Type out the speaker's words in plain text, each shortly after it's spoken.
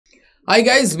Hi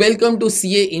guys, welcome to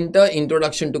CA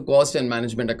Introduction to Cost and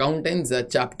Management Accountants,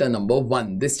 chapter number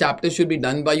 1. This chapter should be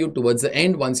done by you towards the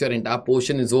end. Once your entire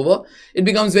portion is over, it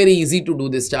becomes very easy to do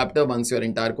this chapter once your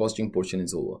entire costing portion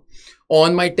is over.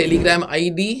 On my Telegram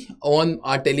ID, on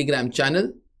our Telegram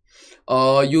channel,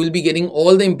 you will be getting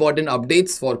all the important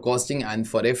updates for costing and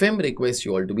for FM. Request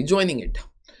you all to be joining it.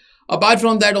 Apart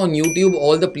from that, on YouTube,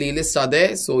 all the playlists are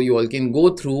there. So you all can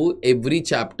go through every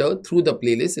chapter through the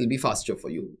playlist. It'll be faster for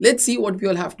you. Let's see what we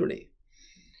all have today.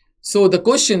 So the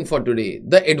question for today,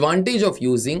 the advantage of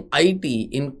using IT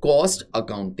in cost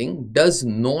accounting does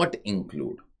not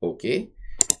include, okay,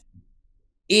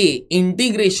 A,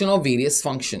 integration of various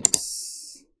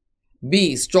functions.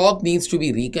 B, stock needs to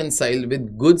be reconciled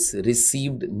with goods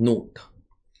received note.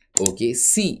 Okay.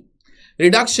 C,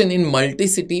 reduction in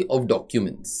multiplicity of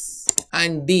documents.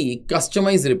 And D,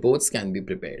 customized reports can be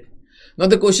prepared. Now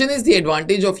the question is the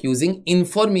advantage of using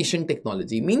information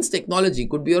technology. Means technology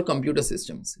could be your computer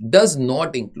systems. Does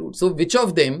not include. So which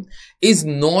of them is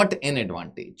not an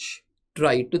advantage?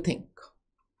 Try to think.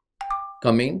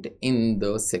 Comment in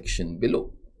the section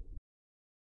below.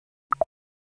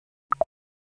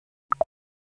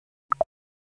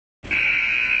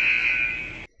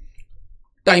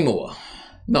 Time over.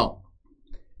 Now,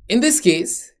 in this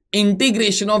case,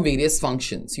 integration of various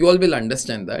functions. You all will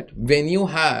understand that when you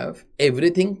have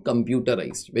everything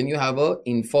computerized, when you have a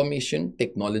information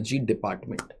technology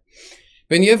department,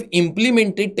 when you have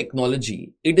implemented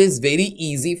technology, it is very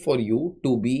easy for you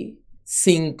to be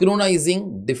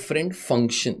synchronizing different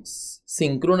functions.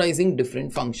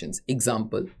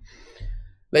 Example,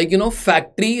 like,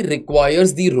 factory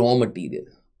requires the raw material.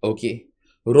 Okay.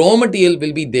 Raw material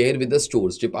will be there with the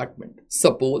stores department.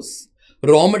 Suppose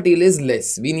raw material is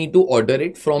less. We need to order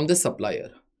it from the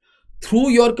supplier. Through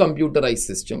your computerized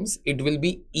systems, it will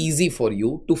be easy for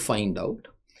you to find out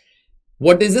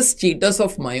what is the status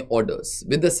of my orders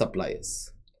with the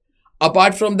suppliers.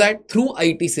 Apart from that, through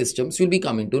IT systems, you'll be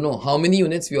coming to know how many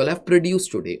units we all have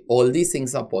produced today. All these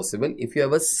things are possible if you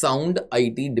have a sound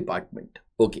IT department.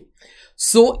 Okay.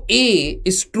 So A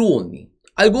is true only.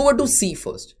 I'll go over to C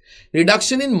first.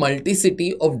 Reduction in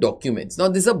multiplicity of documents. Now,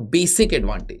 this is a basic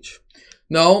advantage.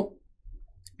 Now,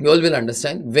 you all will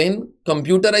understand when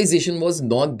computerization was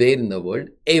not there in the world,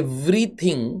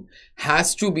 everything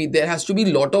has to be, there has to be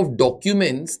a lot of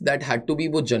documents that had to be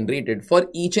generated for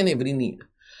each and every need.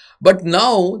 But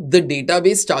now the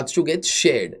database starts to get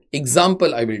shared.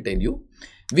 Example, I will tell you,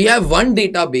 we have one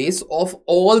database of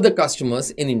all the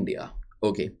customers in India.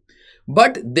 Okay.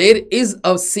 But there is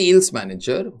a sales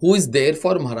manager who is there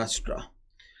for Maharashtra.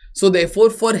 So therefore,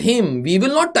 for him, we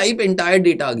will not type entire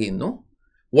data again, no?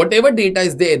 Whatever data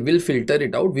is there, we'll filter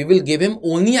it out. We will give him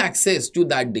only access to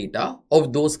that data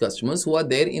of those customers who are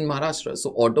there in Maharashtra.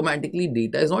 So automatically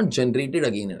data is not generated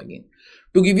again and again.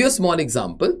 To give you a small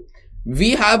example,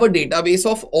 we have a database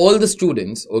of all the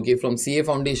students, okay, from CA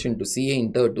Foundation to CA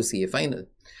Inter to CA Final.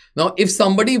 Now, if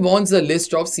somebody wants a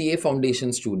list of CA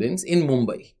Foundation students in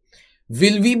Mumbai,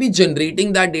 will we be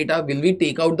generating that data? Will we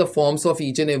take out the forms of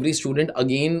each and every student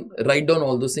again, write down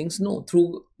all those things? No,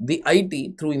 through the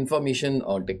IT, through information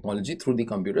or technology, through the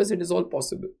computers, it is all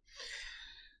possible.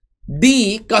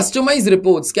 D, customized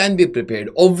reports can be prepared.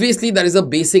 Obviously, that is a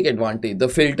basic advantage. The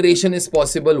filtration is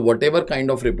possible, whatever kind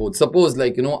of report. Suppose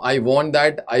like, I want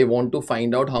to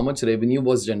find out how much revenue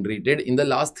was generated in the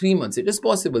last 3 months. It is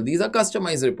possible. These are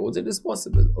customized reports. It is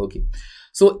possible. Okay.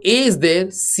 So A is there,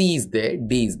 C is there,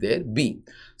 D is there, B.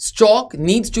 Stock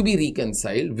needs to be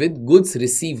reconciled with goods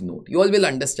received note. You all will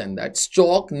understand that.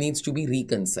 Stock needs to be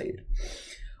reconciled.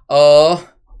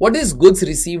 What is goods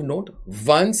received note?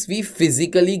 Once we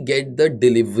physically get the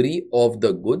delivery of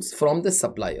the goods from the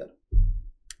supplier,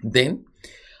 then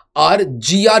our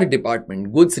GR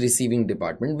department, goods receiving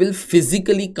department, will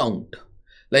physically count,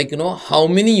 like, how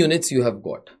many units you have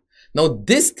got. Now,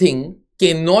 this thing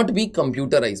cannot be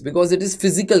computerized because it is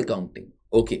physical counting.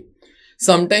 Okay.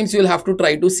 Sometimes you'll have to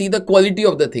try to see the quality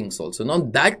of the things also. Now,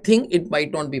 that thing, it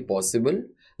might not be possible.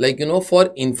 Like,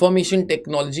 for information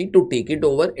technology to take it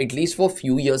over at least for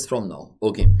few years from now.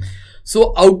 Okay.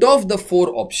 So out of the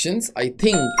 4 options, I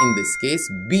think in this case,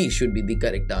 B should be the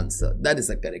correct answer. That is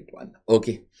the correct one.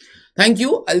 Okay. Thank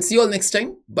you. I'll see you all next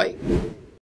time. Bye.